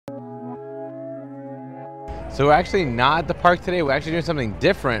So we're actually not at the park today. We're actually doing something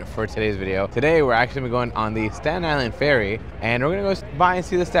different for today's video. Today we're actually going on the Staten Island Ferry, and we're gonna go by and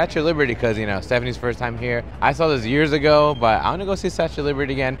see the Statue of Liberty because, you know, Stephanie's first time here. I saw this years ago, but I want to go see Statue of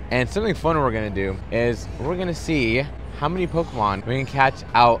Liberty again. And something fun we're gonna do is we're gonna see how many Pokemon we can catch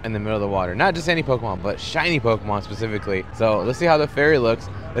out in the middle of the water. Not just any Pokemon, but shiny Pokemon specifically. So let's see how the ferry looks.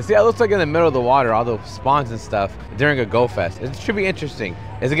 Let's see how it looks like in the middle of the water, all the spawns and stuff during a Go Fest. It should be interesting.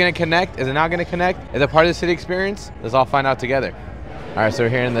 Is it gonna connect? Is it not gonna connect? Is it part of the city experience? Let's all find out together. All right, so we're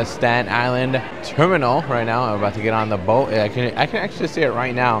here in the Staten Island terminal right now. I'm about to get on the boat. I can actually see it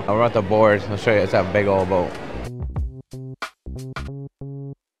right now. We're at the board. I'll show you. It's a big old boat.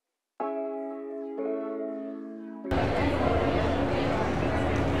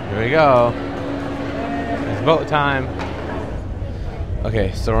 Here we go. It's boat time.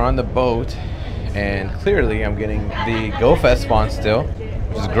 Okay, so we're on the boat, and clearly I'm getting the Go Fest spawn still,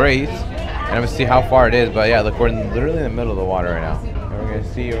 which is great. And I'm gonna see how far it is, but yeah, look, we're literally in the middle of the water right now. And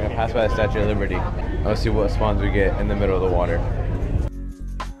we're gonna pass by the Statue of Liberty. Let's see what spawns we get in the middle of the water.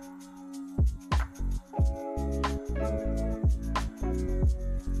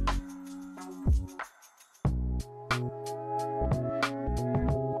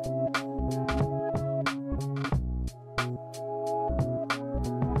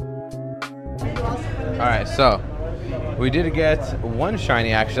 All right, so we did get one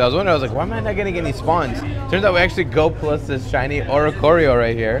shiny actually. I was wondering, I was like, why am I not getting any spawns? Turns out we actually go plus this shiny Oricorio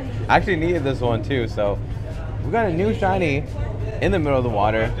right here. I actually needed this one too, so we got a new shiny in the middle of the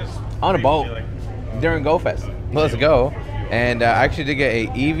water on a boat during Go Fest. Let's go. And I actually did get a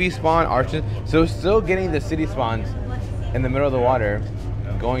Eevee spawn, Archon. So still getting the city spawns in the middle of the water,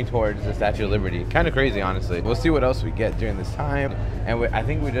 going towards the Statue of Liberty. Kind of crazy, honestly. We'll see what else we get during this time. And I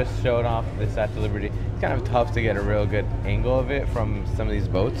think we just showed off the Statue of Liberty. It's kind of tough to get a real good angle of it from some of these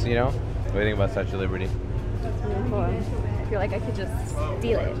boats, you know? What do you think about Statue of Liberty? It's really cool. I feel like I could just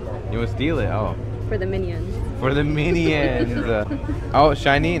steal it. You would steal it? Oh. For the minions. For the minions. Oh,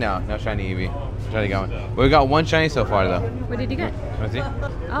 shiny? No shiny Eevee. Try to get one. But we got one shiny so far, though. What did you get? Want to see?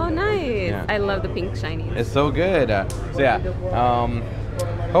 Oh, nice. Yeah. I love the pink shiny. It's so good. So yeah,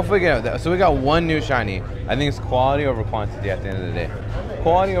 hopefully get that. So we got one new shiny. I think it's quality over quantity at the end of the day.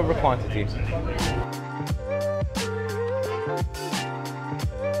 Quality over quantity.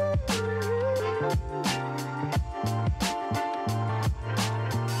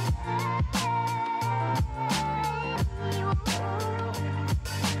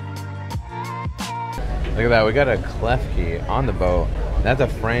 Look at that, we got a Klefki on the boat. That's a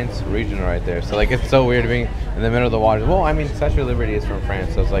France region right there. So like, it's so weird being in the middle of the water. Well, I mean, Statue of Liberty is from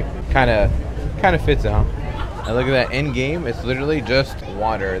France, so it's like kind of fits it, huh? And look at that, in game, it's literally just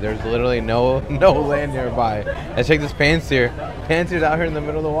water. There's literally no land nearby. And check this Pansear. Pansear's out here in the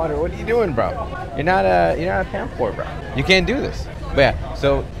middle of the water. What are you doing, bro? You're not a Panpour, bro. You can't do this. But yeah,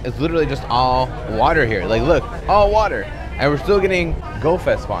 so it's literally just all water here. Like, look, all water, and we're still getting Go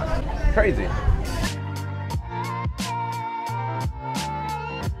Fest spawns. Crazy.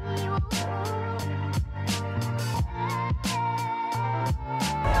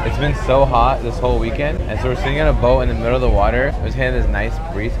 It's been so hot this whole weekend, and so we're sitting on a boat in the middle of the water. We're just having this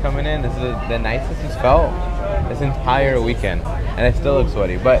nice breeze coming in. This is the nicest it's felt this entire weekend, and I still look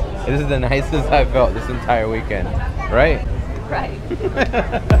sweaty, but this is the nicest I've felt this entire weekend, right? Right.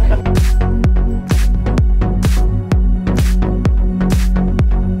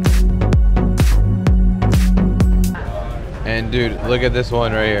 And dude, look at this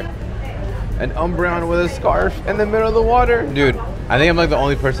one right here. An Umbreon with a scarf in the middle of the water. Dude, I think I'm like the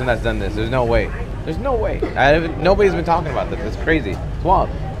only person that's done this. There's no way. There's no way. Nobody's been talking about this. It's crazy. It's wild.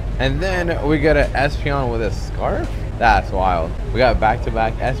 And then we got an Espeon with a scarf. That's wild. We got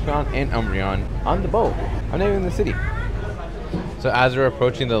back-to-back Espeon and Umbreon on the boat. I'm not even in the city. So as we're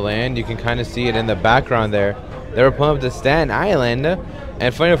approaching the land, you can kind of see it in the background there. They were pulling up to Staten Island.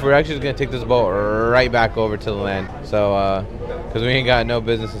 And funny enough, we're actually just going to take this boat right back over to the land. So, because we ain't got no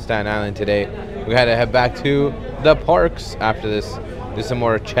business in Staten Island today. We had to head back to the parks after this. Do some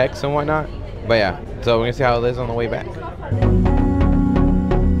more checks and whatnot. But yeah, so we're going to see how it is on the way back.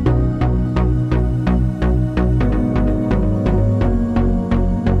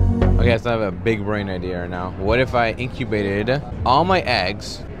 Okay, so I have a big brain idea right now. What if I incubated all my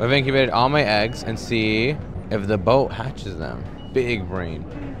eggs? What if I incubated all my eggs and see if the boat hatches them? Big brain.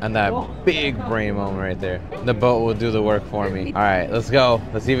 And that big brain moment right there. The boat will do the work for me. All right, let's go.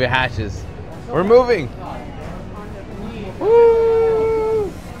 Let's see if it hatches. We're moving.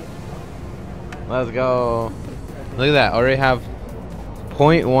 Woo! Let's go. Look at that. Already have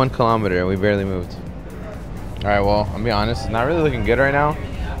 0.1 kilometer. We barely moved. All right, well, I'm be honest. It's not really looking good right now.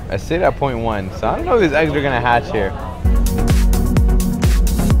 I stayed at 0.1, so I don't know if these eggs are gonna hatch here.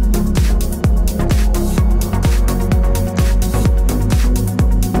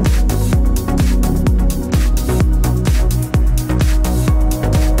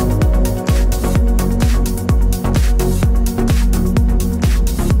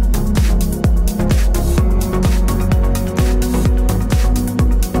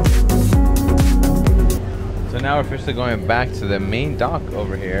 Now we're officially going back to the main dock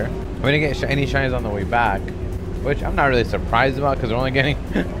over here. We didn't get any shinies on the way back, which I'm not really surprised about because we're only getting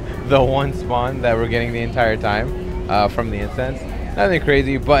the one spawn that we're getting the entire time from the incense. Nothing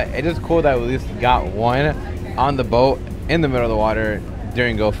crazy, but it is cool that we at least got one on the boat in the middle of the water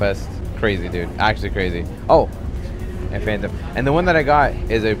during Go Fest. Crazy, dude. Actually crazy. Oh, and Phantom. And the one that I got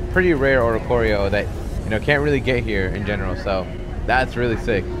is a pretty rare Oricorio that, you know, can't really get here in general. So that's really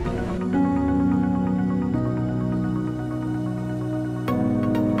sick.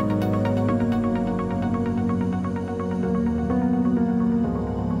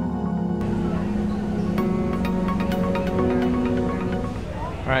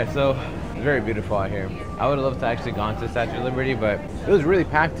 Alright, so it's very beautiful out here. I would have loved to actually gone to Statue of Liberty, but it was really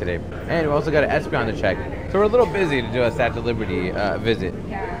packed today. And we also got an Espeon to check. So we're a little busy to do a Statue of Liberty visit.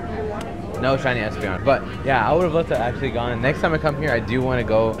 No shiny Espeon. But yeah, I would have loved to actually gone. Next time I come here, I do want to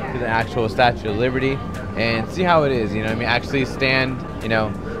go to the actual Statue of Liberty and see how it is, you know what I mean? Actually stand, you know,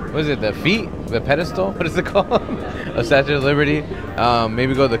 what is it, the feet? The pedestal? What is it called? A Statue of Liberty.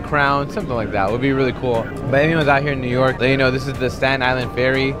 Maybe go to the Crown, something like that. Would be really cool. But anyone's out here in New York, let you know this is the Staten Island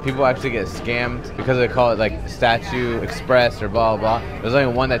Ferry. People actually get scammed because they call it like Statue Express or blah blah blah. There's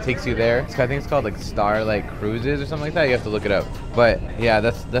only one that takes you there. I think it's called like Starlight Cruises or something like that. You have to look it up. But yeah,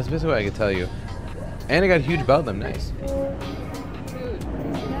 that's basically what I can tell you. And it got a huge Beldum, nice.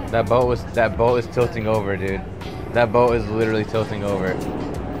 That boat is tilting over, dude. That boat is literally tilting over.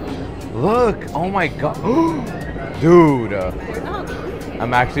 Look! Oh my god. Dude!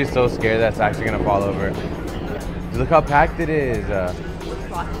 I'm actually so scared that's actually gonna fall over. Look how packed it is.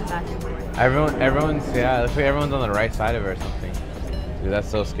 Everyone's yeah, looks like everyone's on the right side of it or something. Dude, that's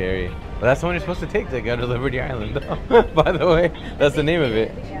so scary. But that's the one you're supposed to take to go to Liberty Island, though. By the way, that's the name of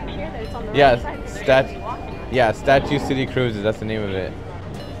it. Yeah, Statue City Cruises. That's the name of it.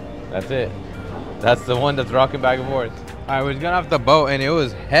 That's it. That's the one that's rocking back and forth. Alright, we just got off the boat and it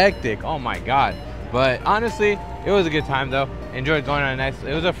was hectic. Oh my god. But honestly, it was a good time though. Enjoyed going on a nice,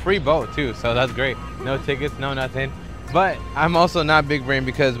 it was a free boat too, so that's great. No tickets, no nothing. But I'm also not big brain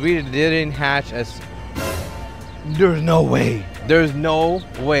because we didn't hatch as... There's no way. There's no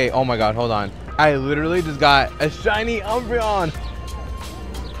way. Oh my god, hold on. I literally just got a shiny Umbreon.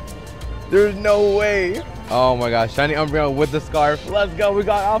 There's no way. Oh my gosh, shiny Umbreon with the scarf. Let's go. We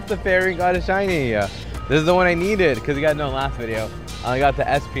got off the ferry, got a shiny. This is the one I needed because you guys know in the last video I got the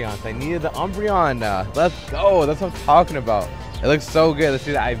Espeon, so I needed the Umbreon. Let's go. That's what I'm talking about. It looks so good. Let's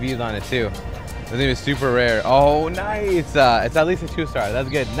see the IVs on it too. This thing is super rare. Oh, nice. It's at least a 2-star. That's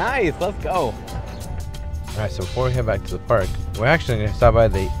good. Nice. Let's go. All right, so before we head back to the park, we're actually going to stop by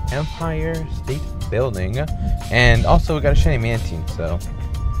the Empire State Building. And also, we got a shiny Mantine, so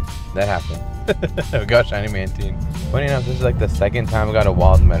that happened. We got shiny Mantine. Funny enough, this is like the second time we got a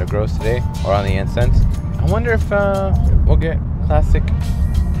wild Metagross today, or on the incense. I wonder if we'll get classic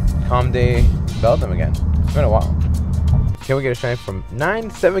Calm Day Beldum again. It's been a while. Can we get a shiny from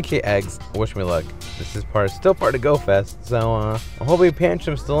 7K eggs? Wish me luck. This is still part of Go Fest, so I'm hoping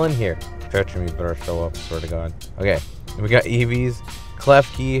Panchum's still in here. Panchum, you better show up, swear to God. Okay, we got Eevees,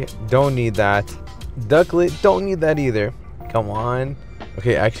 Klefki, don't need that. Ducklet, don't need that either. Come on.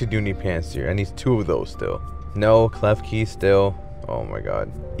 Okay, I actually do need Pansear. I need 2 of those still. No, Klefki still. Oh my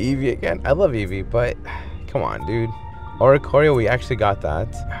god. Eevee again. I love Eevee, but come on, dude. Oricorio, we actually got that.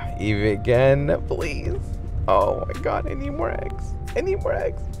 Eevee again, please. Oh my god, I need more eggs. I need more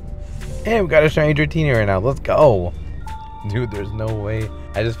eggs. And we got a shiny Dratini right now. Let's go. Dude, there's no way.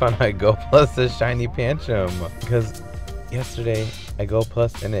 I just found my Go Plus a shiny Panchum. Because yesterday I Go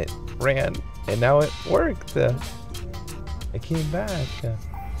Plus and it ran. And now it worked. It came back.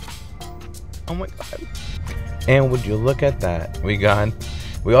 Oh my god. And would you look at that? We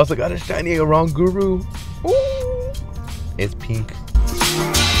also got a shiny Oranguru. Ooh. It's pink.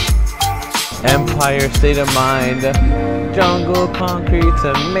 Empire State of Mind. Jungle Concrete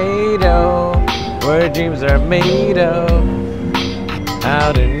Tomato. Where dreams are made of.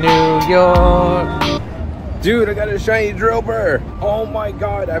 Out in New York. Dude, I got a shiny Drillbur. Oh my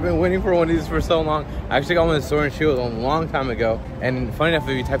god, I've been waiting for one of these for so long. I actually got one of the Sword and Shield a long time ago. And funny enough,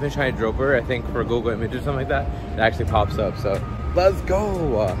 if you type in shiny Drillbur, I think for Google Images or something like that, it actually pops up. So let's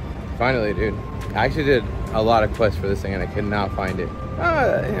go. Finally, dude. I actually did a lot of quests for this thing and I could not find it.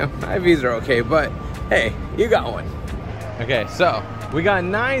 You know, IVs are okay, but hey, you got one. Okay, so we got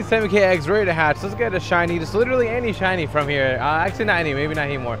 9 7K eggs ready to hatch. Let's get a shiny, just literally any shiny from here. Actually not any, maybe not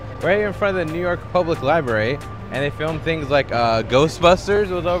anymore. Right here in front of the New York Public Library. And they filmed things like Ghostbusters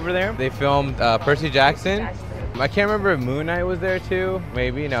was over there. They filmed Percy Jackson. I can't remember if Moon Knight was there too.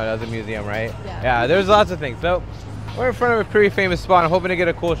 Maybe, no, that was a museum, right? Yeah, there's lots of things. So we're in front of a pretty famous spot. I'm hoping to get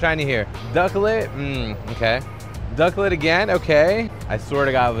a cool shiny here. Ducklet, okay. Ducklet again, okay. I swear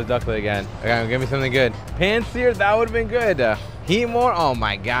to God it was Ducklet again. Okay, give me something good. Pansear, that would have been good. Heatmore, oh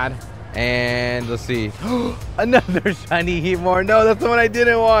my God. And let's see, another shiny Heatmore. No, that's the one I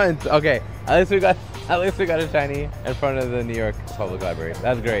didn't want. Okay, at least we got a shiny in front of the New York Public Library.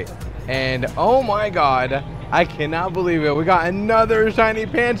 That's great. And oh my God, I cannot believe it. We got another shiny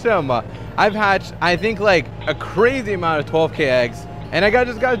Pancham. I've hatched, I think, like a crazy amount of 12K eggs. And I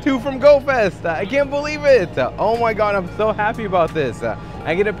just got 2 from GoFest. I can't believe it. Oh my God, I'm so happy about this.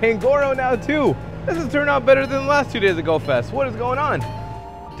 I get a Pangoro now too. This has turned out better than the last 2 days of GoFest. What is going on?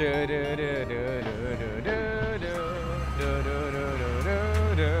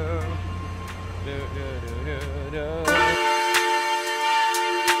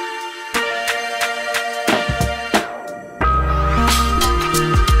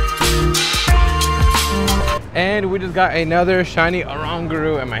 And we just got another shiny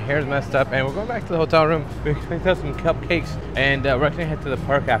Oranguru, and my hair's messed up, and we're going back to the hotel room. We picked up some cupcakes, and we're actually head to the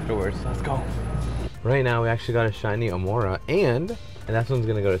park afterwards. So let's go. Right now we actually got a shiny Amora, and that one's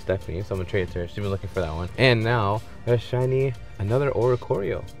gonna go to Stephanie, so I'm gonna trade it to her. She's been looking for that one. And now a shiny, another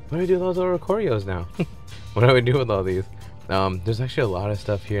Oricorio. What do I do with those Oricorios now? What do I do with all these? There's actually a lot of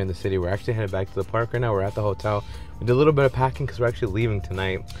stuff here in the city. We're actually headed back to the park right now. We're at the hotel. We did a little bit of packing because we're actually leaving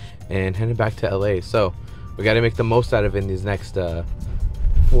tonight and headed back to LA. So we got to make the most out of it in these next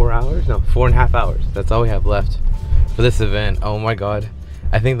 4 hours? No, 4.5 hours. That's all we have left for this event. Oh my God.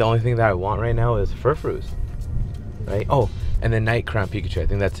 I think the only thing that I want right now is Furfrus, right? Oh, and then Night Crown Pikachu. I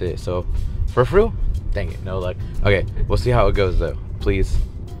think that's it. So Furfru? Dang it, no luck. Okay, we'll see how it goes though. Please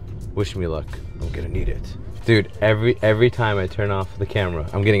wish me luck. I'm gonna need it. Dude, every time I turn off the camera,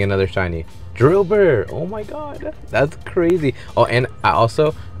 I'm getting another shiny. Drillbur! Oh my God, that's crazy. Oh, and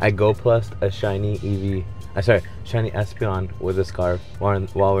I Go Plus a shiny Eevee. Shiny Espeon with a scarf while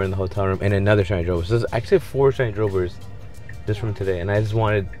we're in the hotel room, and another shiny Drillbur. So there's actually 4 shiny Drillburs just from today, and I just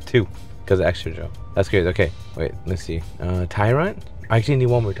wanted 2 because of extra Joe. That's great. Okay, wait, let's see. Tyrant? I actually need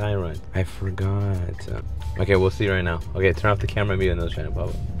 1 more Tyrant. I forgot. Okay, we'll see right now. Okay, turn off the camera, meet another shiny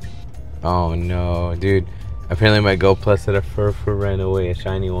bubble. Oh no, dude. Apparently my Go Plus at a Furfur ran away, a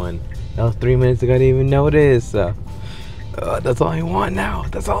shiny one. That was 3 minutes ago, I didn't even notice. That's all I want now.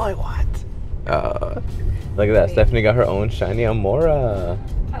 That's all I want. Look at that, Stephanie got her own shiny Amora.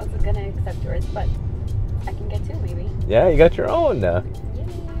 I was gonna accept yours, but I can get 2 maybe. Yeah, you got your own.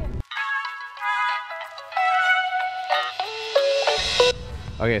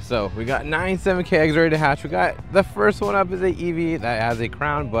 Okay, so we got 9 7K eggs ready to hatch. We got the first one up is a Eevee that has a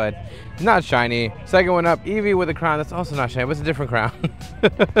crown, but not shiny. Second one up, Eevee with a crown that's also not shiny, but it's a different crown.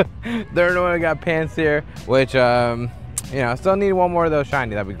 Third one, we got Pansear, which you know, still need 1 more of those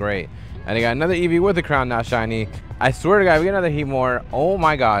shiny. That'd be great. And I got another Eevee with a crown, not shiny. I swear to God, we got another Heatmore. Oh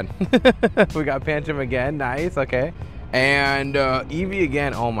my God. We got Pancham again. Nice. Okay. And Eevee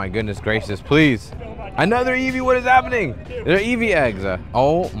again. Oh my goodness gracious. Please. Another Eevee. What is happening? They're Eevee eggs.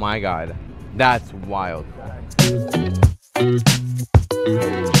 Oh my God. That's wild.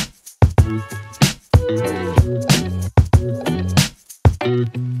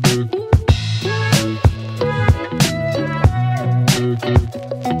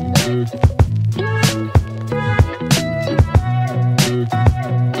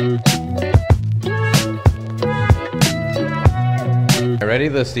 Ready?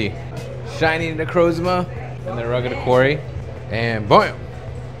 Let's see. Shiny Necrozma and the Rugged Quarry. And boom!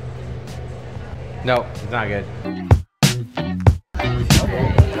 No, it's not good.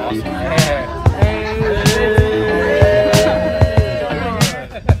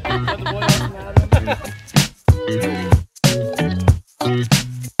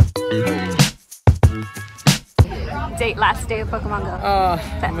 Last day of Pokemon Go. Oh,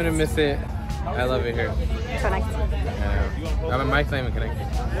 I'm gonna miss it. I love it here. So nice. Yeah. My mic's not even connected.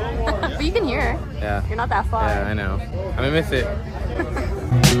 But you can hear. Yeah. You're not that far. Yeah, I know. I'm gonna miss it.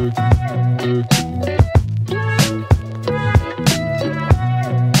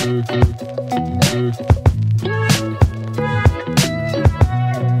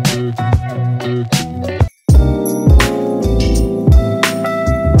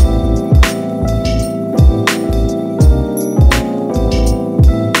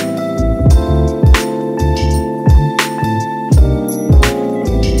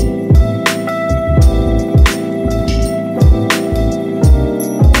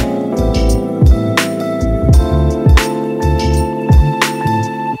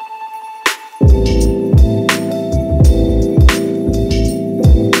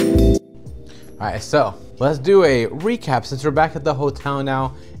 All right, so let's do a recap since we're back at the hotel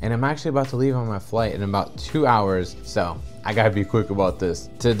now, and I'm actually about to leave on my flight in about 2 hours. So I gotta be quick about this.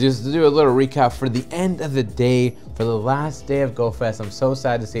 To do a little recap for the end of the day, for the last day of GoFest, I'm so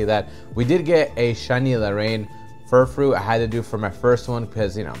sad to say that we did get a Shiny Lorraine fur fruit. I had to do for my first one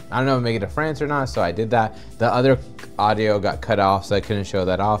because, you know, I don't know if I make it to France or not, so I did that. The other audio got cut off, so I couldn't show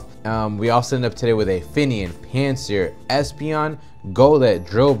that off. We also ended up today with a Finian, Pansear, Espeon, Golett,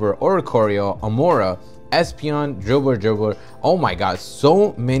 Drillbur, Oricorio, Amora, Espeon, Drillbur. Oh my god,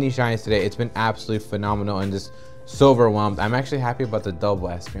 so many shinies today. It's been absolutely phenomenal and just so overwhelmed. I'm actually happy about the double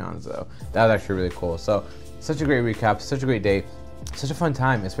Espeons though. That was actually really cool. So such a great recap, such a great day. Such a fun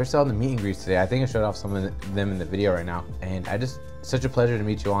time, especially all the meet and greets today. I think I showed off some of them in the video right now, and such a pleasure to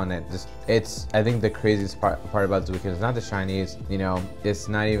meet you on it. It's I think the craziest part about this weekend is not the shinies, you know, it's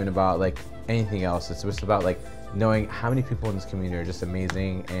not even about like anything else. It's just about like knowing how many people in this community are just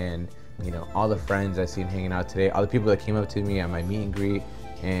amazing, and you know, all the friends I seen hanging out today, all the people that came up to me at my meet and greet,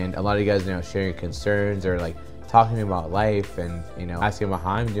 and a lot of you guys, you know, sharing your concerns or like talking to me about life, and you know, asking about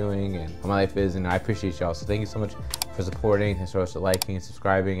how I'm doing and how my life is, and I appreciate y'all. So thank you so much for supporting, thanks so much for liking and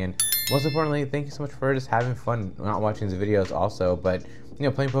subscribing, and most importantly, thank you so much for just having fun, not watching these videos also, but you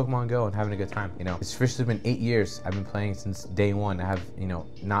know, playing Pokemon Go and having a good time. You know, it's officially been 8 years. I've been playing since day one. I have, you know,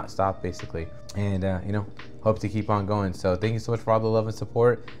 not stopped basically, and you know, hope to keep on going. So thank you so much for all the love and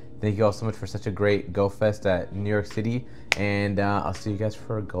support. Thank you all so much for such a great GoFest at New York City, and I'll see you guys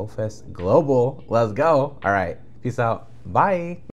for GoFest Global. Let's go. All right, peace out. Bye.